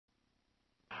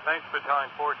Thanks,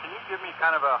 Battalion 4. Can you give me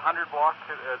kind of a 100 block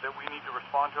that we need to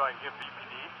respond to? I can give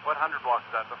BPD. What 100 block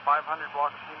is that? The 500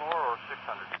 block Seymour or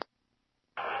 600?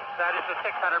 That is the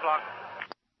 600 block.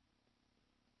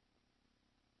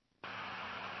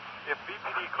 If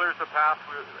BPD clears the path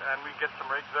and we get some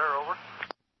rigs there, over?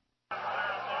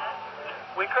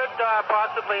 We could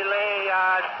possibly lay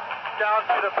down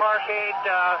through the parkade.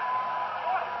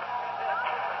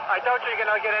 I doubt you're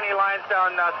going to get any lines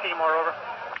down Seymour, over.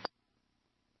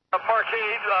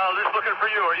 Parkade, just looking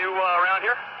for you. Are you around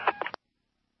here?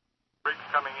 Rigs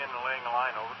coming in and laying a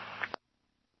line, over.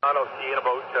 I'll see you in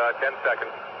about 10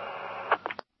 seconds.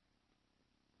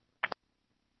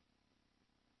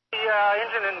 The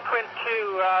engine in Quint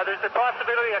 2, there's a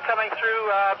possibility of coming through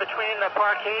between the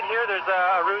parkade here. There's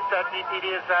a route that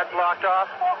BPD is blocked off,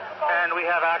 and we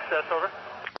have access, over.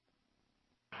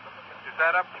 Is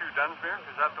that up to Dunsmuir?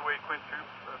 Is that the way Quint 2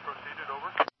 proceeded,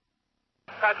 over?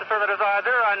 That's affirmative.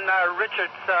 They're on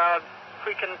Richards. If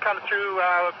we can come through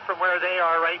from where they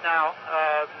are right now,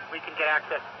 we can get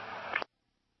access.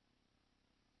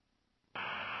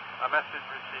 A message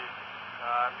received.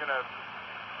 I'm going to...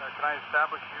 can I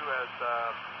establish you as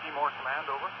Seymour Command,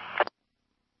 over?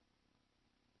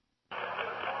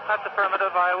 That's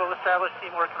affirmative. I will establish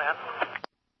Seymour Command.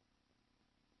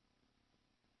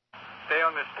 Stay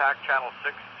on this TAC channel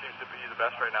 6. Seems to be the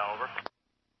best right now, over.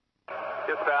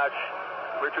 Dispatch,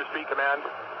 Richard Street Command.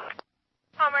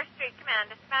 Homer Street Command,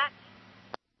 dispatch.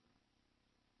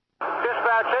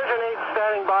 Dispatch, Engine 8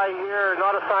 standing by here,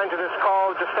 not assigned to this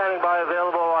call, just standing by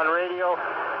available on radio.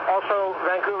 Also,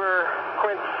 Vancouver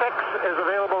Quint 6 is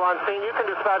available on scene. You can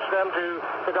dispatch them to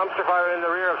the dumpster fire in the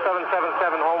rear of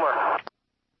 777 Homer.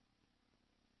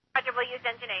 Roger, we'll use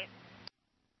Engine 8.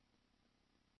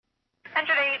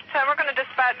 Engine 8, we're going to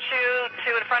dispatch you to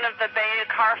in front of the bay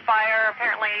car fire.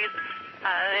 Apparently,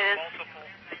 it is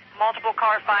multiple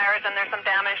car fires, and there's some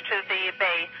damage to the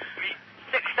bay.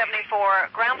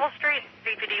 674 Granville Street.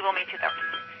 VPD will meet you there.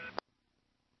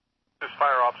 There's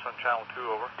fire ops on channel 2,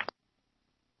 over.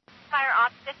 Fire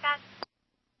ops, dispatch.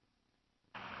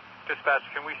 Dispatch,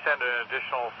 can we send an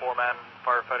additional 4-man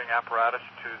firefighting apparatus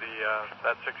to the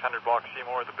that 600 block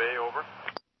Seymour, the bay, over?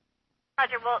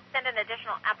 Roger, we'll send an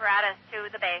additional apparatus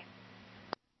to the bay.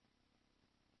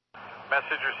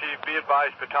 Message received. Be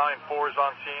advised, Battalion 4 is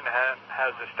on scene and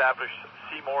has established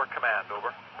Seymour Command,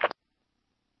 over.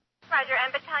 Roger,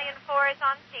 and Battalion 4 is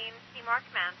on scene. Seymour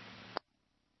Command.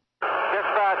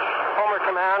 Dispatch, Homer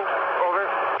Command, over.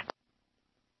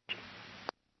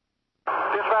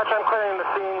 Dispatch, I'm clearing the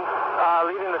scene,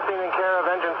 leaving the scene in care of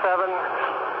Engine 7,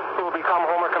 who will become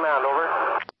Homer Command,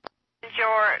 over.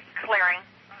 You're clearing.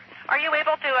 Are you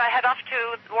able to head off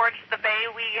towards the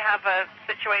bay? We have a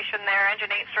situation there.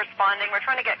 Engine 8's responding. We're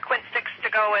trying to get Quint 6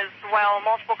 to go as well.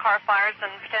 Multiple car fires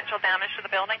and potential damage to the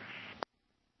building.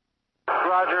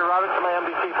 Roger, Robert to my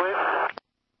MBC, please.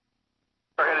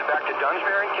 We're headed back to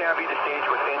Dunsmuir and Cambie to stage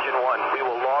with Engine 1. We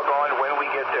will log on when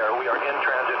we get there. We are in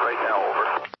transit right now,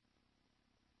 over.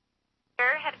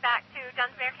 We're headed back to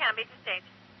Dunsmuir, Cambie to stage.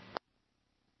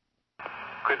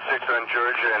 Quint 6 on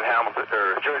Georgia and Hamilton,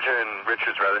 or Georgia and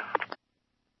Richards, rather.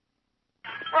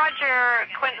 Roger,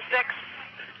 Quint 6.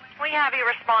 We have you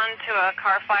respond to a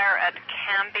car fire at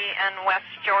Cambie and West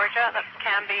Georgia. That's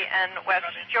Cambie and West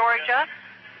Georgia.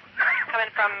 Coming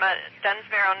from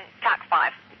Dunsmuir on TAC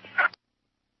 5.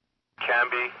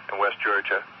 Cambie and West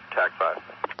Georgia, TAC 5.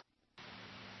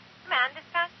 Command,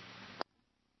 dispatch.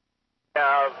 We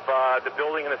have the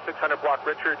building in the 600 block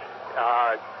Richards.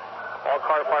 All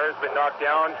car fires have been knocked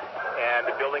down, and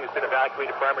the building has been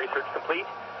evacuated. Primary search complete.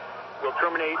 We'll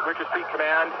terminate Richard Street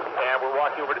Command, and we're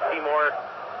walking over to Seymour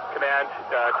Command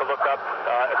to look up,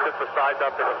 assist with size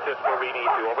up, and assist where we need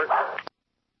to. Over.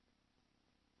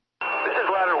 This is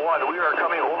Ladder 1. We are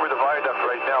coming over the viaduct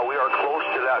right now. We are close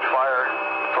to that fire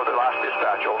for the last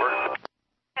dispatch. Over.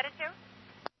 Headed to?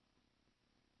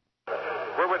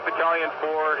 We're with Battalion 4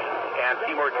 and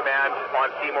Seymour Command on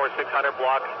Seymour 600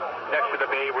 block next to the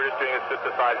bay. We're just doing assist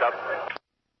to size up.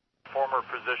 Former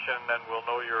position, and we'll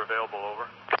know you're available, over.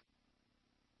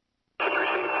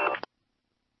 Received.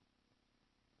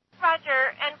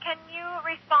 Roger, and can you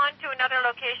respond to another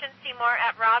location, Seymour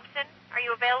at Robson? Are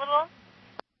you available?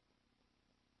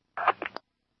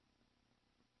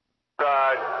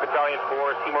 Battalion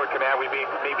 4, Seymour Command, we may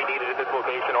be needed at this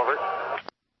location, over.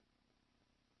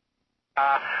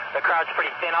 The crowd's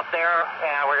pretty thin up there,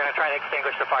 and we're going to try to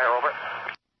extinguish the fire, over.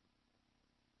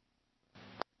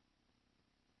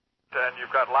 And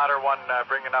you've got Ladder 1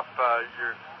 bringing up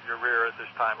your rear at this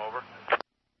time, over.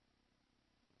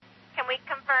 Can we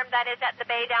confirm that is at the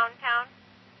bay downtown?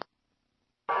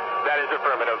 That is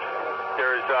affirmative.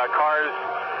 There's cars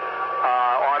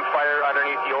on fire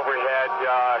underneath the overhead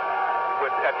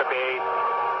at the bay.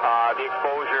 The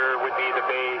exposure would be the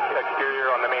bay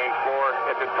exterior on the main floor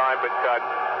at this time, but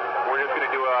we're just going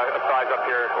to do a size up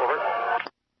here. Over.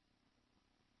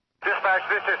 Dispatch,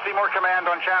 this is Seymour Command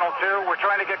on Channel 2. We're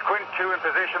trying to get Quint 2 in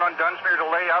position on Dunsmuir to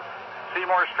lay up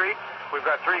Seymour Street. We've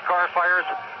got 3 car fires.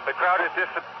 The crowd is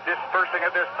dispersing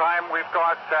at this time. We've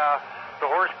got the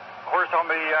horse on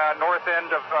the north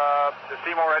end of the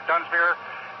Seymour at Dunsmuir.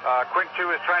 Quint 2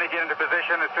 is trying to get into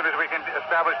position. As soon as we can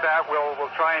establish that,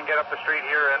 we'll try and get up the street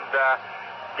here and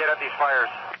get at these fires.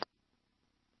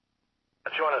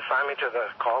 Do you want to assign me to the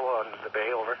call on the bay?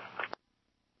 Over.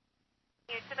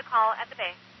 You to the call at the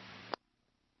bay.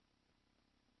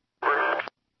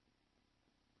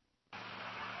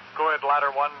 Go ahead,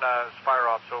 ladder 1, fire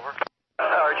ops, over.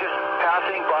 Just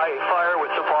passing by a fire with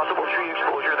some possible tree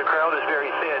exposure. The crowd is very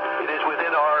thin. It is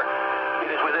within our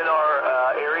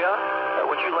area.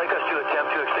 Would you like us to attempt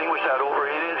to extinguish that? Over.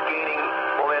 It is gaining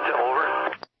momentum. Over.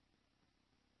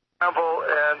 Granville,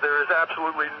 and there is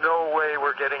absolutely no way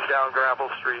we're getting down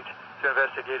Granville Street to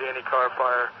investigate any car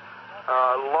fire.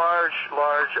 Large,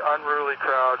 unruly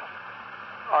crowd.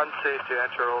 Unsafe to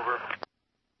enter. Over.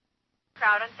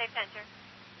 Crowd unsafe to enter.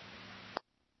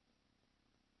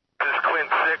 This is Quint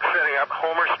 6 setting up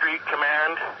Homer Street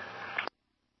Command.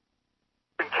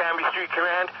 Canby Street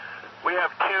Command. We have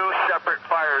 2 separate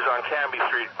fires on Canby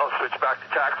Street. I'll switch back to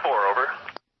TAC 4, over.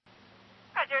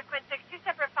 Roger, Quint 6, 2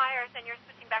 separate fires, and you're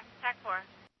switching back to TAC 4.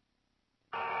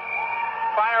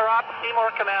 Fire up,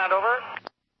 Seymour Command. Over.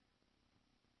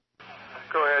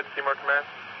 Go ahead, Seymour Command.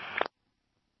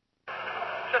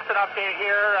 Just an update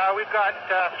here. We've got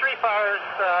 3 fires,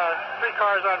 3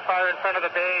 cars on fire in front of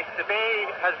the bay. The bay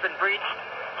has been breached,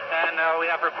 and we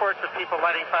have reports of people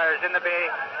lighting fires in the bay.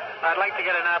 I'd like to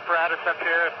get an apparatus up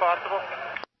here if possible.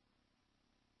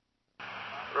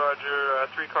 Roger,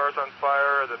 3 cars on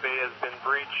fire. The bay has been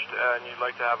breached, and you'd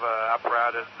like to have an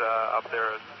apparatus up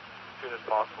there as soon as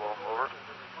possible. Over.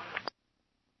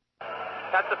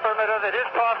 That's affirmative. It is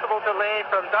possible to lay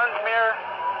from Dunsmuir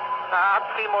up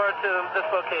Seymour to this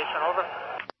location. Over.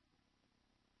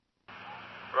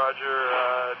 Roger,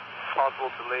 possible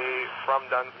to lay from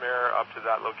Dunsmuir up to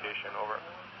that location. Over.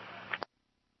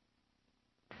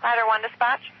 Ladder 1,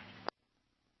 dispatch.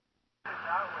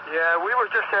 Yeah, we were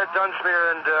just at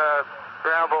Dunsmuir and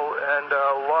Granville, and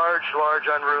a large,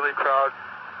 unruly crowd.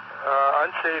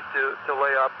 Unsafe to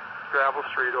lay up Granville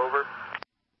Street. Over.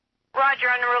 Roger,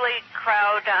 unruly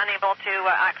crowd unable to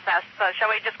access. Shall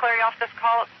we just clear you off this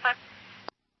call at this time?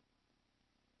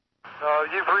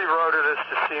 You've rerouted us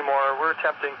to Seymour. We're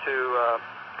attempting to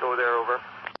go there. Over.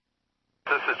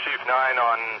 This is Chief 9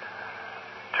 on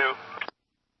 2.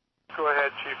 Go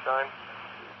ahead, Chief 9.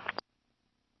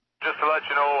 Just to let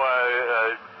you know,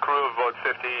 a crew of about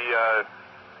 50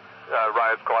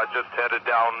 riot squad just headed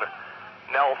down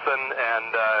Nelson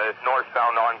and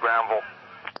northbound on Granville.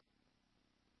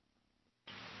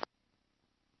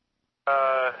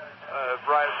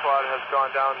 Riot squad has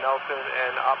gone down Nelson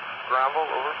and up Granville.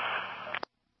 Over.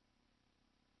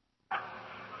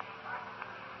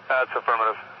 That's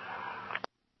affirmative.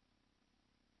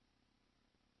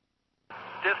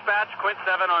 Dispatch, Quint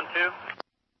 7 on 2.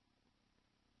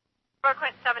 For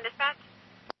Quint 7, dispatch.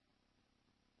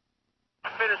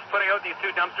 Finished putting out these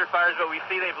 2 dumpster fires, but we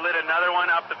see they've lit another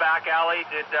one up the back alley.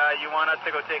 Did you want us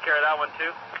to go take care of that one too?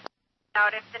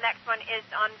 Out if the next one is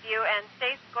on view and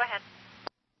safe, go ahead.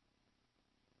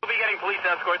 We'll be getting police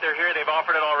escort. They're here. They've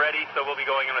offered it already, so we'll be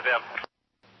going in with them.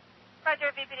 Roger,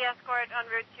 VPD escort en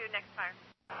route to next fire.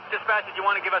 Dispatch, did you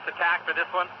want to give us a TAC for this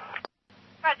one?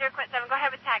 Roger, Quint 7, go ahead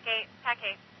with TAC 8. TAC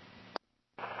 8.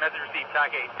 Message received,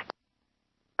 TAC 8.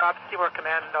 Seymour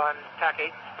Command on TAC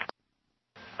 8.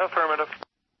 Affirmative.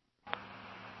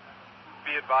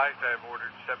 Be advised, I've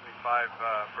ordered 75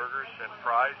 burgers and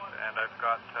fries, and I've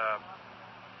got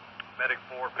Medic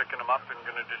 4 picking them up and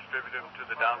going to distribute them to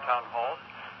the downtown halls.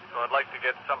 So I'd like to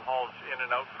get some halls in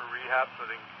and out for rehab so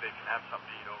they can have something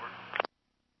to eat. Over.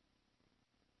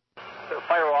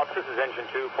 Fire ops, this is Engine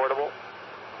 2 portable.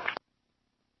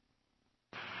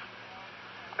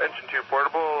 Engine 2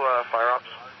 portable, fire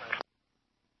ops.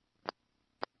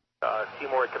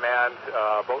 Seymour Command,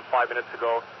 about 5 minutes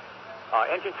ago.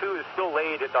 Engine 2 is still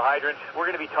laid at the hydrant.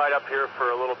 We're going to be tied up here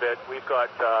for a little bit. We've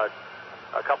got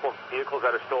a couple of vehicles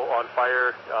that are still on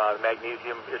fire,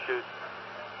 magnesium issues.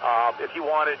 If you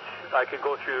wanted, I could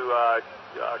go through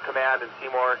Command and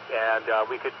Seymour, and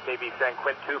we could maybe send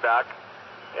Quint 2 back,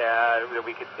 and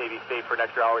we could maybe stay for an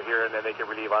extra hour here, and then they can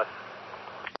relieve us.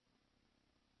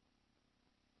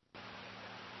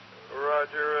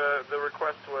 Roger, the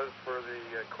request was for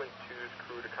the Quint 2 his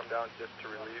crew to come down just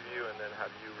to relieve you and then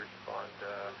have you respond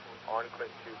on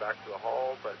Quint 2 back to the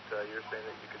hall, but you're saying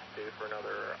that you could stay for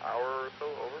another hour or so,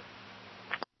 over?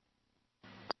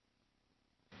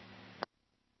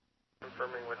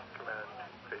 Confirming with command,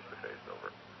 face-to-face,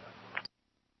 over.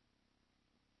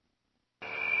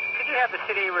 Could you have the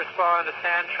city respond to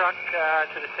sand truck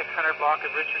to the 600 block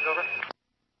of Richards, over?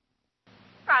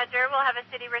 Roger, we'll have a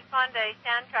city respond to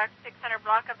sand truck 600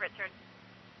 block of Richards.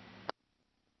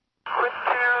 Quint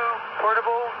 2,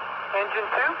 portable, engine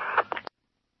 2?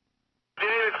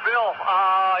 It's Bill.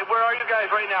 Where are you guys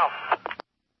right now?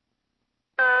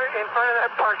 In front of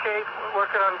that parkade,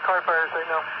 working on car fires right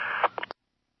now.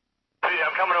 Yeah,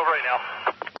 I'm coming over right now.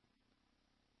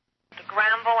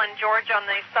 Granville and George on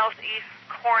the southeast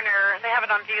corner. They have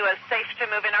it on view as safe to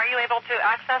move in. Are you able to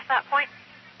access that point?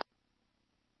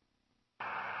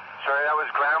 Sorry, that was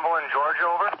Granville and Georgia,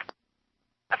 over?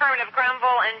 Affirmative.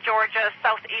 Granville and Georgia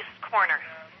southeast corner.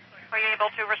 Are you able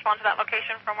to respond to that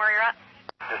location from where you're at?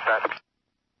 Dispatch.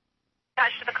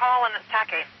 Attached to the call and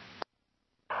TAC 8.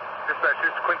 Dispatch,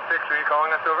 this is Quint 6. Are you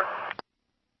calling us, over?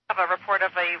 I have a report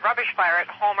of a rubbish fire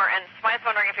at Homer and Smythe.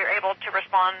 Wondering if you're able to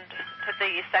respond to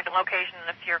the second location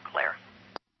and if you're clear.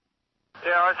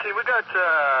 Yeah, I see. We got 3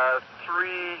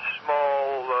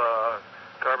 small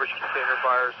garbage container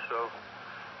fires, so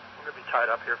I'm going to be tied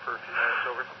up here for a few minutes,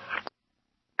 over.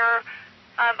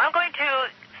 I'm going to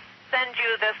send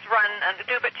you this run and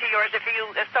do it to yours if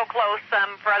it's so close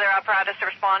for other apparatus to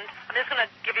respond. I'm just going to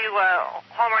give you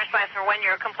Homer and Smythe for when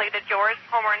you're completed yours.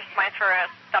 Homer and Smythe for a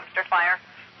dumpster fire,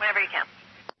 whenever you can.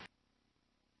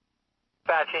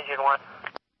 Dispatch, engine 1.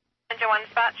 Engine 1,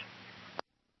 dispatch.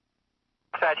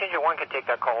 Dispatch, engine 1 can take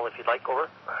that call if you'd like, over.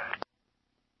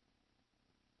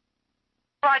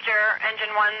 Roger,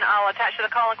 engine 1. I'll attach to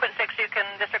the call and Quint 6. You can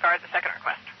disregard the second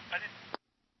request.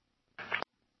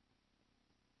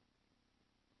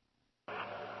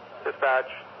 Dispatch,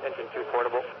 engine 2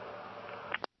 portable.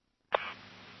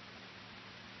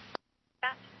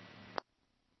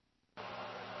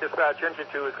 Dispatch, engine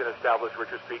 2 is going to establish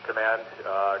Richard Street Command.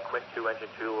 Quint 2, engine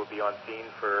 2 will be on scene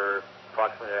for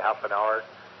approximately a half an hour.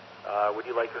 Would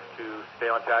you like us to stay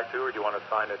on TAC 2 or do you want to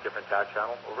assign a different TAC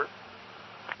channel? Over.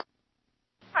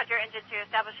 Roger, engine 2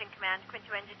 establishing command. Quint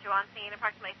 2, engine 2 on scene,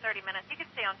 approximately 30 minutes. You can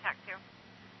stay on TAC 2.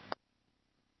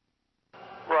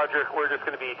 Roger, we're just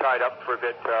going to be tied up for a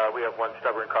bit. We have one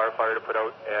stubborn car fire to put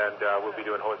out, and we'll be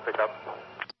doing hose pickup.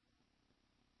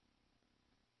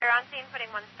 You're on scene,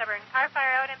 putting one stubborn car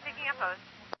fire out and picking up hose.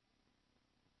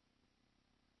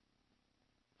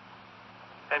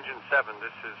 Engine 7,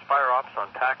 this is Fire Ops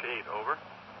on TAC 8, over.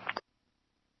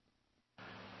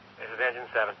 This is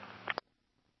Engine 7.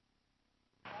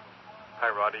 Hi,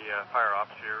 Roddy, Fire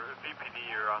Ops here. VPD,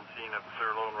 you're on scene of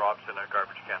Sir Lone Robson at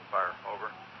garbage can fire,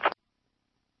 over.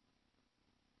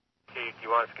 Okay, do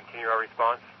you want us to continue our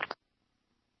response?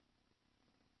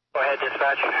 Go ahead,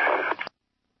 dispatch.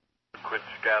 Quit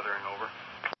gathering, over.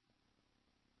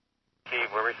 Okay,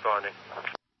 we're responding.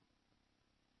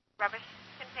 Rubbish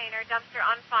container dumpster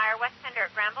on fire, West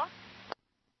Tender at Granville.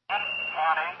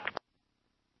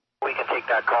 We can take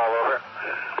that call, over.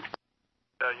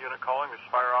 Unit calling is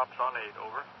Fire Ops on 8,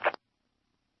 over.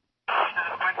 This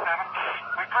is Quint 7.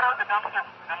 We put out the dumpster,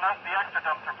 the extra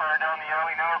dumpster fire down the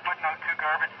alley. Now we're putting out 2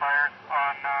 garbage fires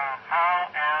on Howe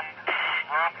and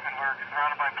Robson. We're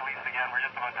surrounded by police again. We're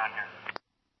just about done here.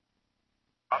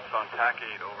 Ops on TAC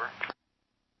 8, over.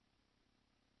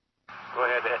 Go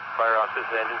ahead, Fire Ops, this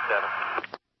is Engine 7.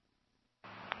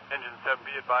 Engine 7,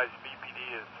 be advised, BPD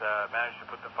has managed to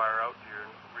put the fire out. Your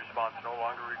response no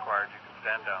longer required. You can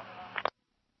stand down.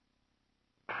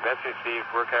 Message received.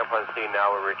 We're camp on scene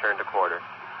now. We'll return to quarters.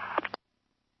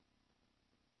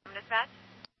 Dispatch.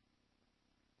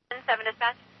 7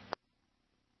 dispatch.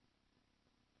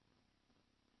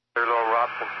 Sir Lone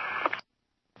Robson.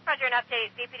 Roger, an update.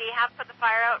 DPD have put the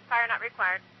fire out. Fire not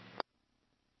required.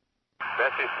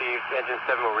 Message received. Engine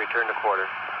 7 will return to quarters.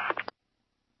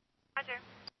 Roger.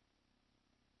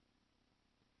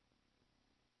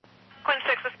 Quint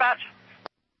 6, dispatch.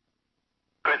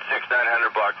 Quint 6,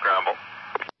 900 block, Granville.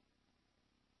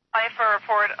 I for a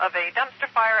report of a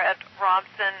dumpster fire at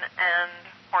Robson and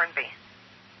Hornby.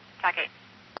 TAC 8.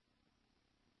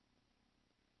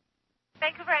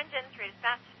 Vancouver engine 3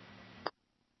 dispatch.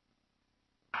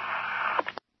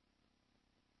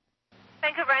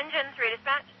 Vancouver engine 3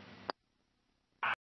 dispatch.